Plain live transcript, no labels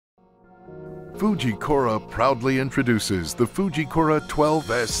Fujkura proudly introduces the Fujkura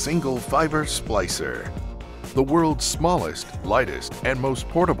 12S single fiber splicer, the world's smallest, lightest, and most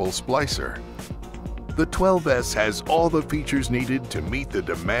portable splicer. The 12S has all the features needed to meet the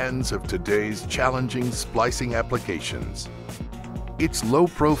demands of today's challenging splicing applications. Its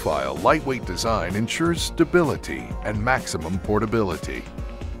low-profile, lightweight design ensures stability and maximum portability.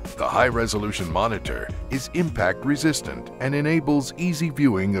 The high-resolution monitor is impact-resistant and enables easy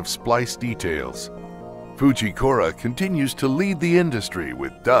viewing of splice details. Fujkura continues to lead the industry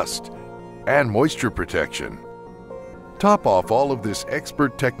with dust and moisture protection. Top off all of this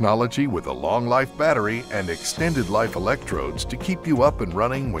expert technology with a long-life battery and extended-life electrodes to keep you up and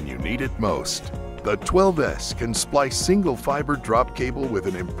running when you need it most. The 12S can splice single-fiber drop cable with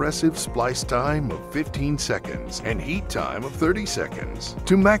an impressive splice time of 15 seconds and heat time of 30 seconds.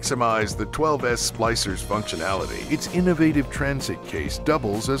 To maximize the 12S splicer's functionality, its innovative transit case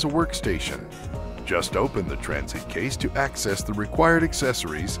doubles as a workstation. Just open the transit case to access the required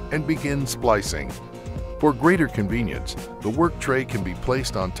accessories and begin splicing. For greater convenience, the work tray can be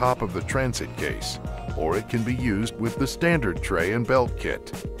placed on top of the transit case, or it can be used with the standard tray and belt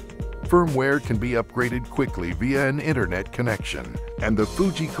kit. Firmware can be upgraded quickly via an internet connection, and the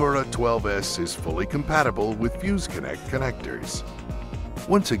Fujkura 12S is fully compatible with FuseConnect connectors.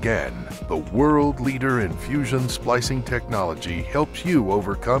 Once again, the world leader in fusion splicing technology helps you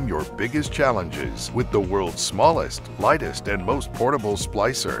overcome your biggest challenges with the world's smallest, lightest, and most portable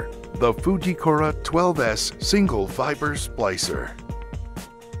splicer, the Fujkura 12S single fiber splicer.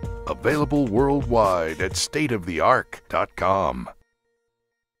 Available worldwide at stateofthearc.com.